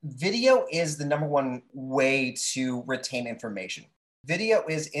Video is the number one way to retain information. Video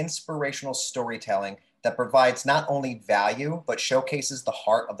is inspirational storytelling that provides not only value, but showcases the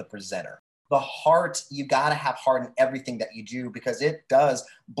heart of the presenter. The heart, you got to have heart in everything that you do because it does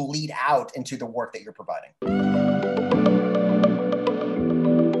bleed out into the work that you're providing.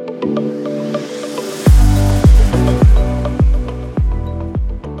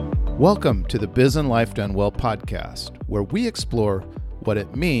 Welcome to the Biz and Life Done Well podcast, where we explore what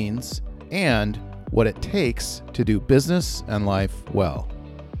it means and what it takes to do business and life well.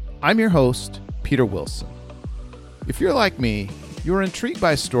 I'm your host, Peter Wilson. If you're like me, you're intrigued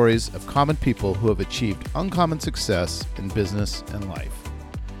by stories of common people who have achieved uncommon success in business and life.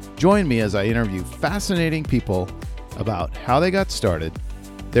 Join me as I interview fascinating people about how they got started,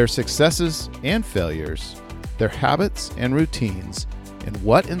 their successes and failures, their habits and routines, and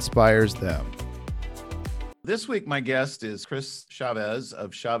what inspires them. This week, my guest is Chris Chavez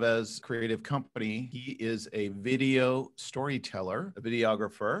of Chavez Creative Company. He is a video storyteller, a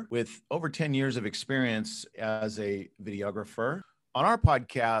videographer with over 10 years of experience as a videographer. On our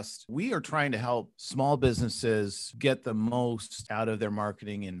podcast, we are trying to help small businesses get the most out of their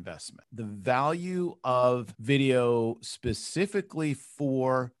marketing investment. The value of video specifically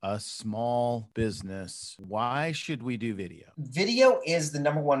for a small business. Why should we do video? Video is the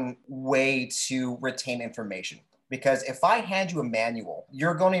number one way to retain information. Because if I hand you a manual,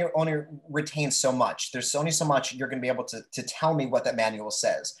 you're going to only retain so much. There's only so much you're going to be able to tell me what that manual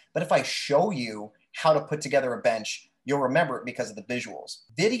says. But if I show you how to put together a bench, you'll remember it because of the visuals.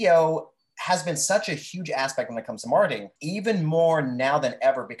 Video has been such a huge aspect when it comes to marketing, even more now than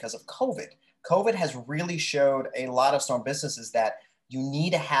ever because of COVID. COVID has really showed a lot of small businesses that you need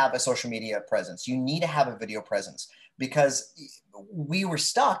to have a social media presence. You need to have a video presence because we were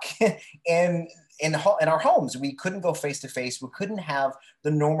stuck in our homes. We couldn't go face to face. We couldn't have the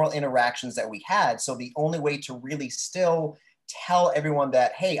normal interactions that we had. So the only way to really still tell everyone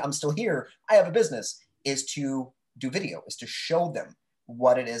that, hey, I'm still here, I have a business, is to do video, is to show them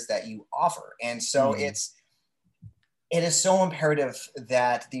what it is that you offer. And so it is so imperative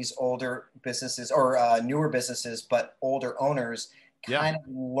that these older businesses or newer businesses, but older owners kind of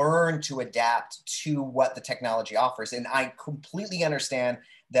learn to adapt to what the technology offers. And I completely understand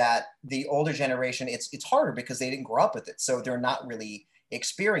that the older generation, it's harder because they didn't grow up with it. So they're not really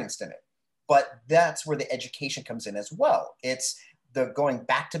experienced in it. But that's where the education comes in as well. It's the going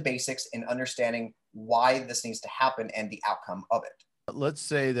back to basics and understanding why this needs to happen and the outcome of it. Let's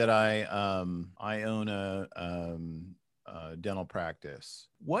say that I own a dental practice.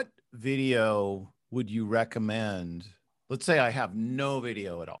 What video would you recommend? Let's say I have no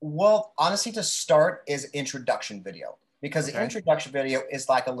video at all. Well, honestly, to start is introduction video, because the introduction video is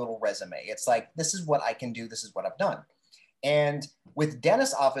like a little resume. It's like, this is what I can do. This is what I've done. And with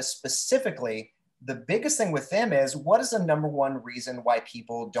dentist office specifically, the biggest thing with them is, what is the number one reason why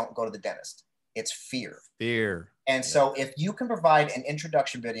people don't go to the dentist? It's fear. And so if you can provide an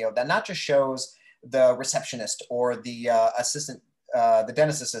introduction video that not just shows the receptionist or the assistant, the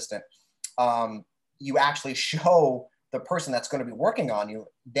dentist assistant, you actually show the person that's going to be working on you.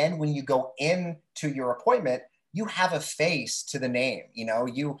 Then when you go into your appointment, you have a face to the name. You know,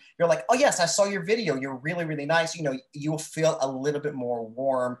 you're like, oh yes, I saw your video. You're really, really nice. You know, you'll feel a little bit more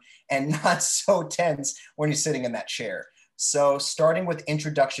warm and not so tense when you're sitting in that chair. So starting with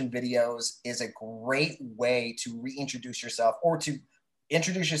introduction videos is a great way to reintroduce yourself or to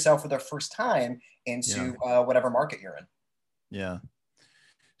introduce yourself for the first time into whatever market you're in. Yeah.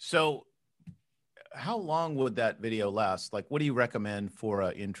 So how long would that video last? Like, what do you recommend for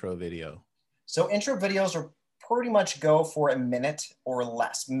an intro video? So intro videos are pretty much go for a minute or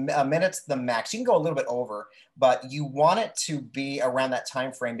less. A minute's the max. You can go a little bit over, but you want it to be around that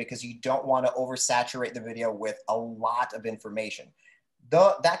time frame because you don't want to oversaturate the video with a lot of information.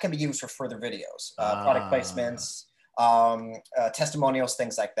 That can be used for further videos, product placements, testimonials,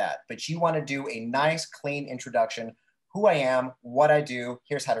 things like that. But you want to do a nice, clean introduction. Who I am, what I do,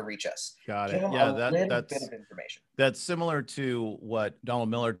 here's how to reach us. Got it. Give them a little bit of information. That's similar to what Donald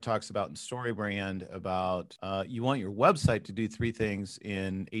Miller talks about in StoryBrand about you want your website to do three things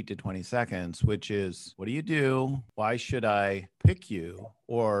in 8 to 20 seconds, which is, what do you do? Why should I pick you?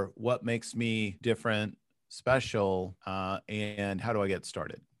 Or what makes me different, special? And how do I get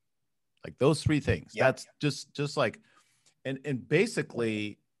started? Like those three things. Yeah. That's just like, and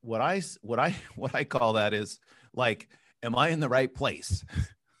basically what I call that is like, am I in the right place?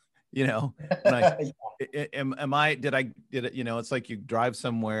 You know, when did it, you know, it's like you drive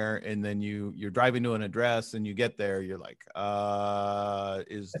somewhere and then you're driving to an address and you get there, you're like,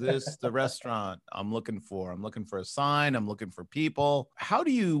 is this the restaurant I'm looking for? I'm looking for a sign. I'm looking for people. How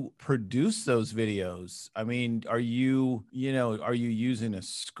do you produce those videos? I mean, are you using a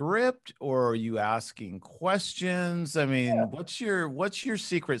script or are you asking questions? I mean, what's your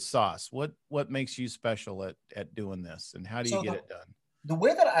secret sauce? What makes you special at doing this, and how do you get it done? The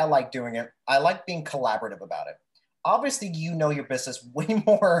way that I like doing it, I like being collaborative about it. Obviously, you know your business way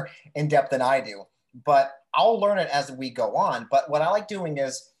more in depth than I do, but I'll learn it as we go on. But what I like doing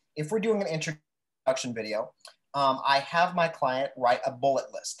is, if we're doing an introduction video, I have my client write a bullet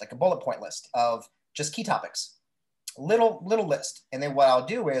list, like a bullet point list of just key topics, little list. And then what I'll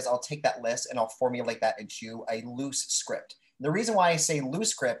do is I'll take that list and I'll formulate that into a loose script. The reason why I say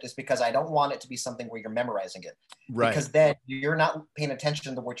loose script is because I don't want it to be something where you're memorizing it. Right. Because then you're not paying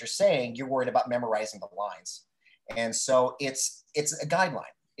attention to what you're saying. You're worried about memorizing the lines. And so it's a guideline.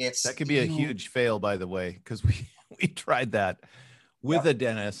 That could be a huge fail, by the way, because we tried that with a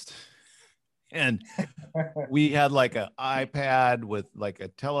dentist, and we had like an iPad with like a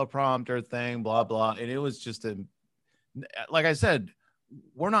teleprompter thing, blah, blah. And it was just like I said,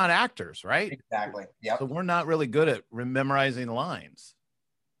 we're not actors, right? Exactly. Yeah. So we're not really good at memorizing lines.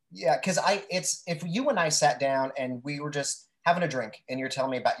 Yeah, because if you and I sat down and we were just having a drink and you're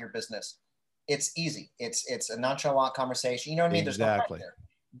telling me about your business, it's easy. It's a nonchalant conversation. You know what I mean? Exactly. There's no pressure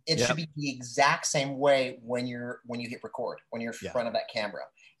there. It should be the exact same way when you hit record, when you're in front of that camera.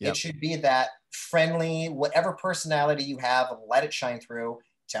 It should be that friendly, whatever personality you have, let it shine through.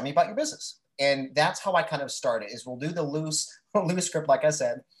 Tell me about your business. And that's how I kind of started, is we'll do the loose script, like I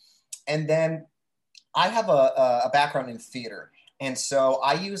said. And then I have a background in theater. And so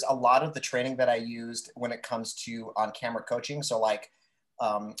I use a lot of the training that I used when it comes to on-camera coaching. So like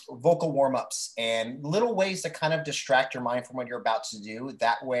vocal warm-ups and little ways to kind of distract your mind from what you're about to do.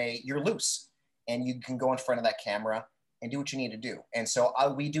 That way you're loose and you can go in front of that camera and do what you need to do. And so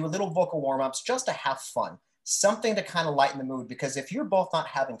we do a little vocal warm-ups just to have fun, something to kind of lighten the mood, because if you're both not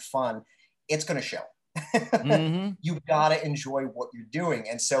having fun, it's going to show. Mm-hmm. You've got to enjoy what you're doing.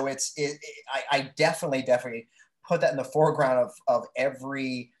 And so I definitely put that in the foreground of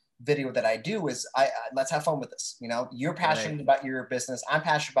every video that I do is let's have fun with this. You know, you're passionate about your business. I'm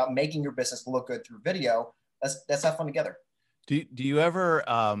passionate about making your business look good through video. Let's have fun together. Do you ever,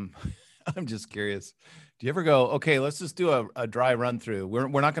 I'm just curious. Do you ever go, okay, let's just do a dry run through.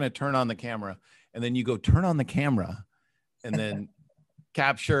 We're not going to turn on the camera. And then you go turn on the camera and then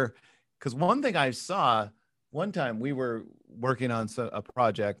capture. Because one thing I saw one time, we were working on a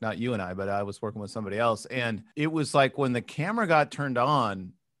project, not you and I, but I was working with somebody else. And it was like when the camera got turned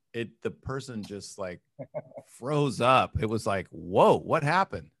on, the person just like froze up. It was like, whoa, what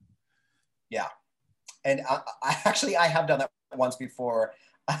happened? Yeah. And I have done that once before.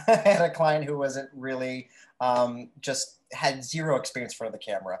 I had a client who wasn't really, just had zero experience in front of the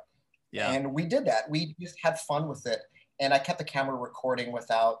camera. Yeah. And we did that. We just had fun with it. And I kept the camera recording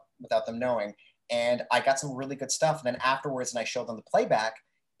without them knowing. And I got some really good stuff. And then afterwards, and I showed them the playback,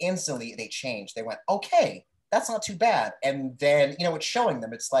 instantly they changed. They went, okay, that's not too bad. And then, you know, it's showing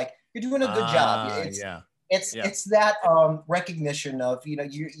them. It's like, you're doing a good job. It's that recognition of, you know,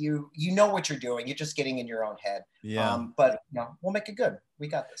 you know what you're doing. You're just getting in your own head. Yeah. But you know, we'll make it good. We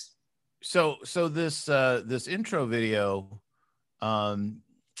got this. So this intro video,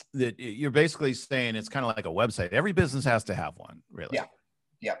 that you're basically saying it's kind of like a website. Every business has to have one, really. Yeah.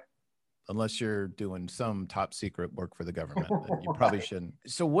 Yeah. Unless you're doing some top secret work for the government, you probably shouldn't.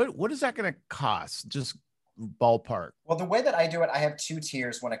 So what is that going to cost? Just ballpark. Well, the way that I do it, I have two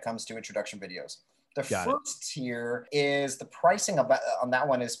tiers when it comes to introduction videos. The first tier is the pricing on that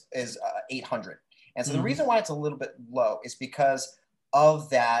one is $800. And so the reason why it's a little bit low is because of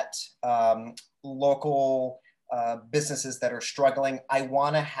that local businesses that are struggling. I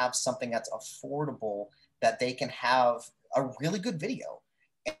want to have something that's affordable, that they can have a really good video.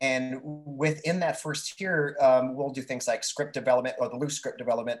 And within that first tier, we'll do things like script development, or the loose script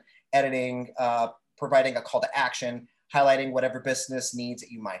development, editing, providing a call to action, highlighting whatever business needs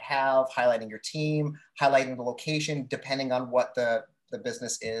that you might have, highlighting your team, highlighting the location, depending on what the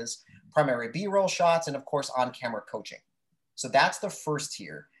business is, primary B-roll shots, and of course, on-camera coaching. So that's the first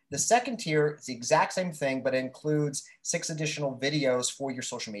tier. The second tier is the exact same thing, but it includes 6 additional videos for your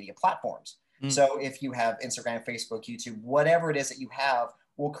social media platforms. So if you have Instagram, Facebook, YouTube, whatever it is that you have,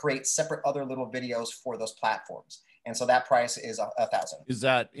 we'll create separate other little videos for those platforms. And so that price is $1,000. Is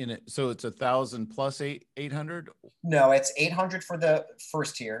that in it? So it's $1,000 plus 800? No, it's 800 for the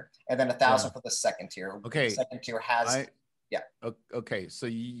first tier, and then $1,000 for the second tier. Okay. The second tier has Yeah. Okay. So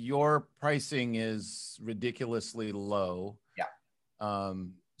your pricing is ridiculously low. Yeah.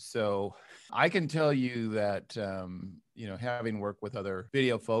 So I can tell you that, having worked with other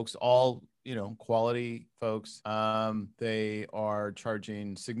video folks, all, quality folks, they are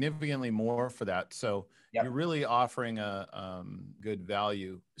charging significantly more for that. So Yep. you're really offering a good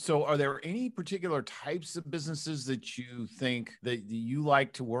value. So are there any particular types of businesses that you think that you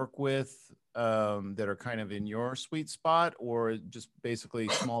like to work with, that are kind of in your sweet spot, or just basically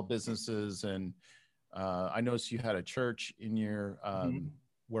small businesses? And I noticed you had a church in your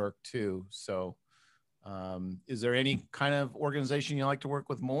work too. So is there any kind of organization you like to work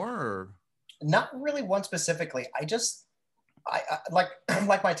with more, or? Not really one specifically. I like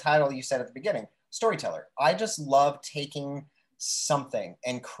like my title you said at the beginning, storyteller. I just love taking something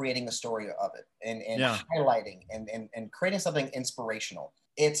and creating a story of it, and Yeah. highlighting and creating something inspirational.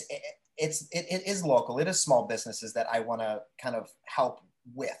 It is local. It is small businesses that I want to kind of help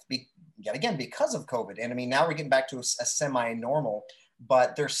with. Yet again, because of COVID, and I mean now we're getting back to a semi-normal,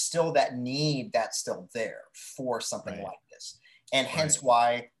 but there's still that need that's still there for something Right. like this, and hence Right.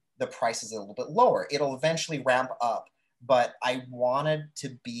 why the price is a little bit lower. It'll eventually ramp up, but I wanted to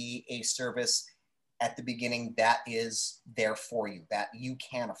be a service at the beginning that is there for you, that you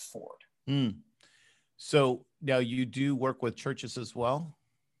can afford. Mm. So now you do work with churches as well?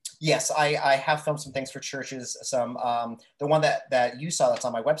 Yes, I have filmed some things for churches. Some the one that you saw that's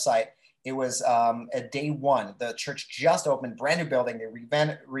on my website. It was a day one. The church just opened, brand new building. They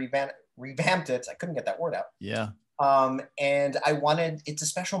revamped it. I couldn't get that word out. Yeah. And I wanted, it's a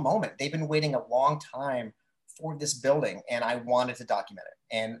special moment. They've been waiting a long time for this building, and I wanted to document it.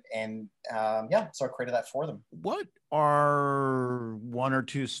 And so I created that for them. What are one or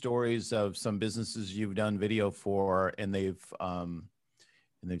two stories of some businesses you've done video for, and they've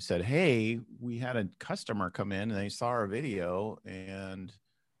said, "Hey, we had a customer come in and they saw our video and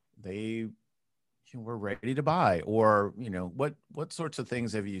they were ready to buy," or what sorts of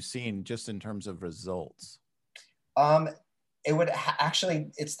things have you seen just in terms of results? It would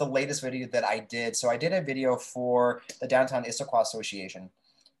actually, it's the latest video that I did. So I did a video for the Downtown Issaquah Association,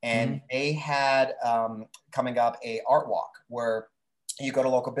 and they had coming up a art walk where you go to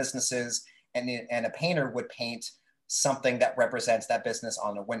local businesses, and a painter would paint something that represents that business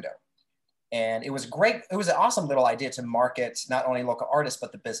on a window. And it was great. It was an awesome little idea to market not only local artists,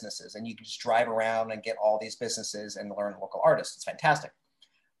 but the businesses. And you can just drive around and get all these businesses and learn local artists. It's fantastic.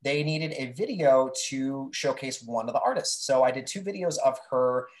 They needed a video to showcase one of the artists. So I did 2 videos of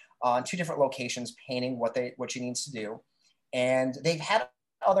her on 2 different locations painting what she needs to do. And they've had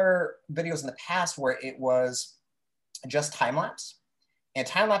other videos in the past where it was just time lapse. And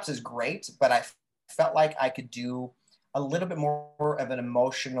time lapse is great, but I felt like I could do a little bit more of an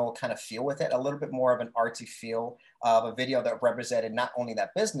emotional kind of feel with it, a little bit more of an artsy feel of a video that represented not only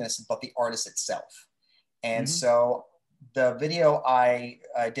that business, but the artist itself. And so the video I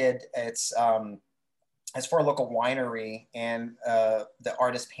did, it's for a local winery, and the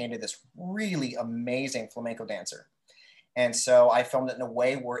artist painted this really amazing flamenco dancer. And so I filmed it in a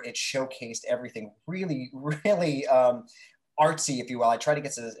way where it showcased everything really, really artsy, if you will. I try to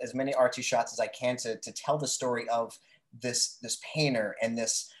get as many artsy shots as I can to tell the story of this painter and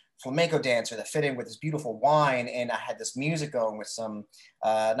this flamenco dancer that fit in with this beautiful wine. And I had this music going with some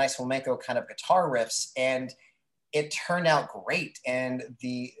nice flamenco kind of guitar riffs, and it turned out great. And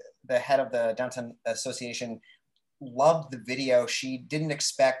the head of the Downtown Association loved the video. She didn't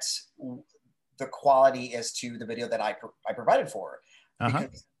expect the quality as to the video that I provided for her,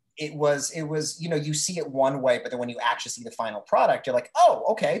 because it was you see it one way, but then when you actually see the final product, you're like, oh,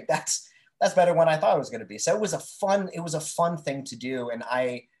 okay, that's better than I thought it was going to be. So it was a fun thing to do, and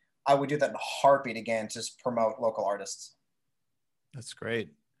I would do that in a heartbeat again to promote local artists. That's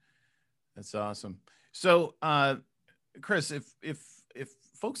great. That's awesome. So, Chris, if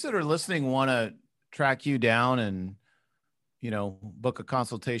folks that are listening want to track you down and book a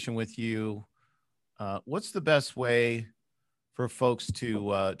consultation with you, what's the best way for folks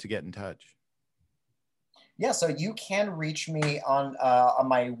to get in touch? Yeah, so you can reach me on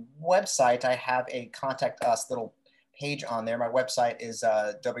my website. I have a contact us little page on there. My website is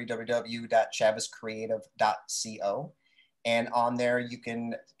www.chavezcreative.co. And on there, you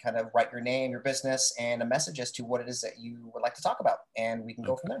can kind of write your name, your business, and a message as to what it is that you would like to talk about. And we can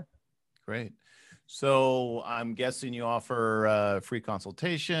go from there. Great. So I'm guessing you offer free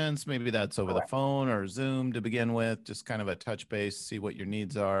consultations. Maybe that's over the phone or Zoom to begin with, just kind of a touch base, see what your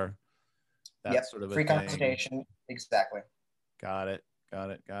needs are. That sort of a free thing. Consultation. Exactly. Got it.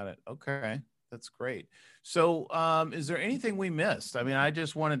 Okay. That's great. So is there anything we missed? I mean, I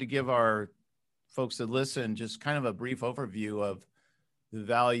just wanted to give our folks that listen, just kind of a brief overview of the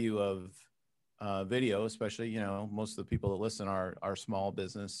value of video, especially, most of the people that listen are small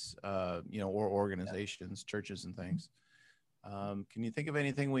business, or organizations, churches and things. Can you think of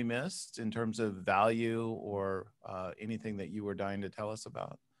anything we missed in terms of value or anything that you were dying to tell us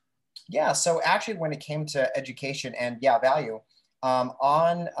about? Yeah. So actually, when it came to education and value, I'm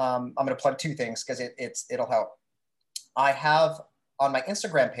going to plug two things because it'll help. I have on my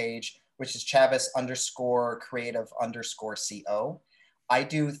Instagram page, which is Chavez_creative_CO. I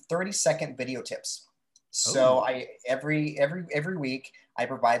do 30-second video tips. So every week I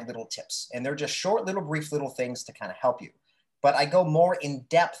provide little tips, and they're just short, little brief, little things to kind of help you. But I go more in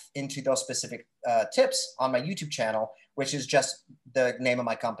depth into those specific tips on my YouTube channel, which is just the name of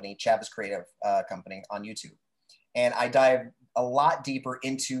my company, Chavez Creative Company on YouTube. And I dive a lot deeper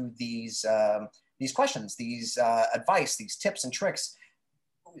into these questions, these advice, these tips and tricks,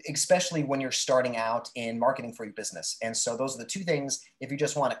 especially when you're starting out in marketing for your business. And so those are the two things. If you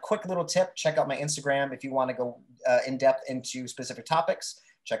just want a quick little tip, check out my Instagram. If you want to go in depth into specific topics,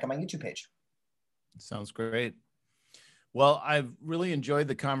 check out my YouTube page. Sounds great. Well, I've really enjoyed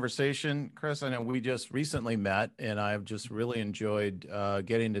the conversation, Chris. I know we just recently met, and I've just really enjoyed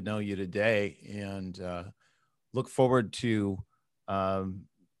getting to know you today, and look forward to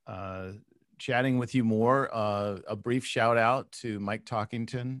chatting with you more. A brief shout out to Mike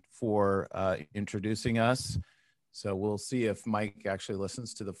Talkington for introducing us. So we'll see if Mike actually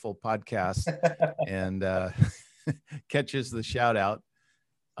listens to the full podcast and catches the shout out.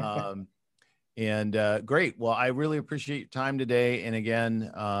 Great. Well, I really appreciate your time today. And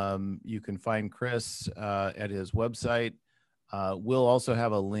again, you can find Chris at his website. We'll also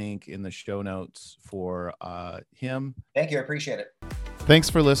have a link in the show notes for him. Thank you. I appreciate it.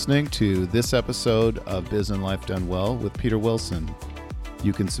 Thanks for listening to this episode of Biz and Life Done Well with Peter Wilson.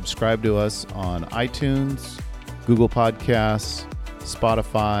 You can subscribe to us on iTunes, Google Podcasts,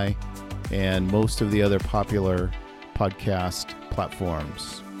 Spotify, and most of the other popular podcast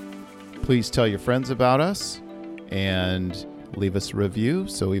platforms. Please tell your friends about us and leave us a review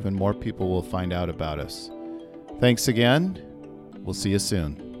so even more people will find out about us. Thanks again. We'll see you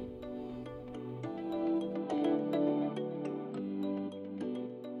soon.